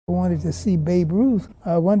I wanted to see Babe Ruth.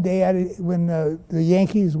 One day when the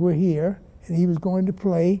Yankees were here and he was going to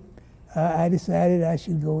play, I decided I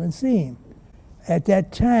should go and see him. At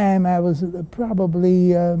that time, I was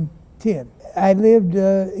probably 10. I lived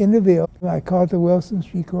in the Ville. I caught the Wilson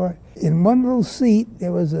streetcar. In one little seat,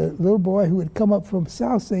 there was a little boy who had come up from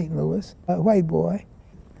South St. Louis, a white boy.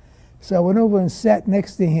 So I went over and sat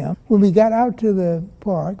next to him. When we got out to the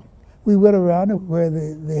park, we went around where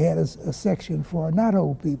they had a section for not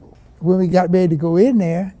old people. When we got ready to go in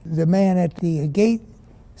there, the man at the gate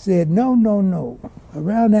said, "No, no, no,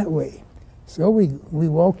 around that way." So we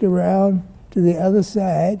walked around to the other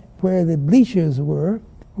side where the bleachers were.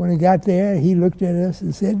 When we got there, he looked at us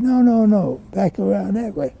and said, "No, no, no, back around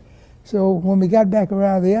that way." So when we got back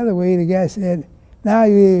around the other way, the guy said, "Now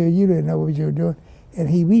you didn't know what you were doing." And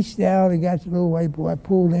he reached down and got the little white boy,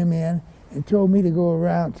 pulled him in, and told me to go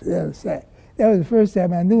around to the other side. That was the first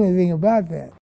time I knew anything about that.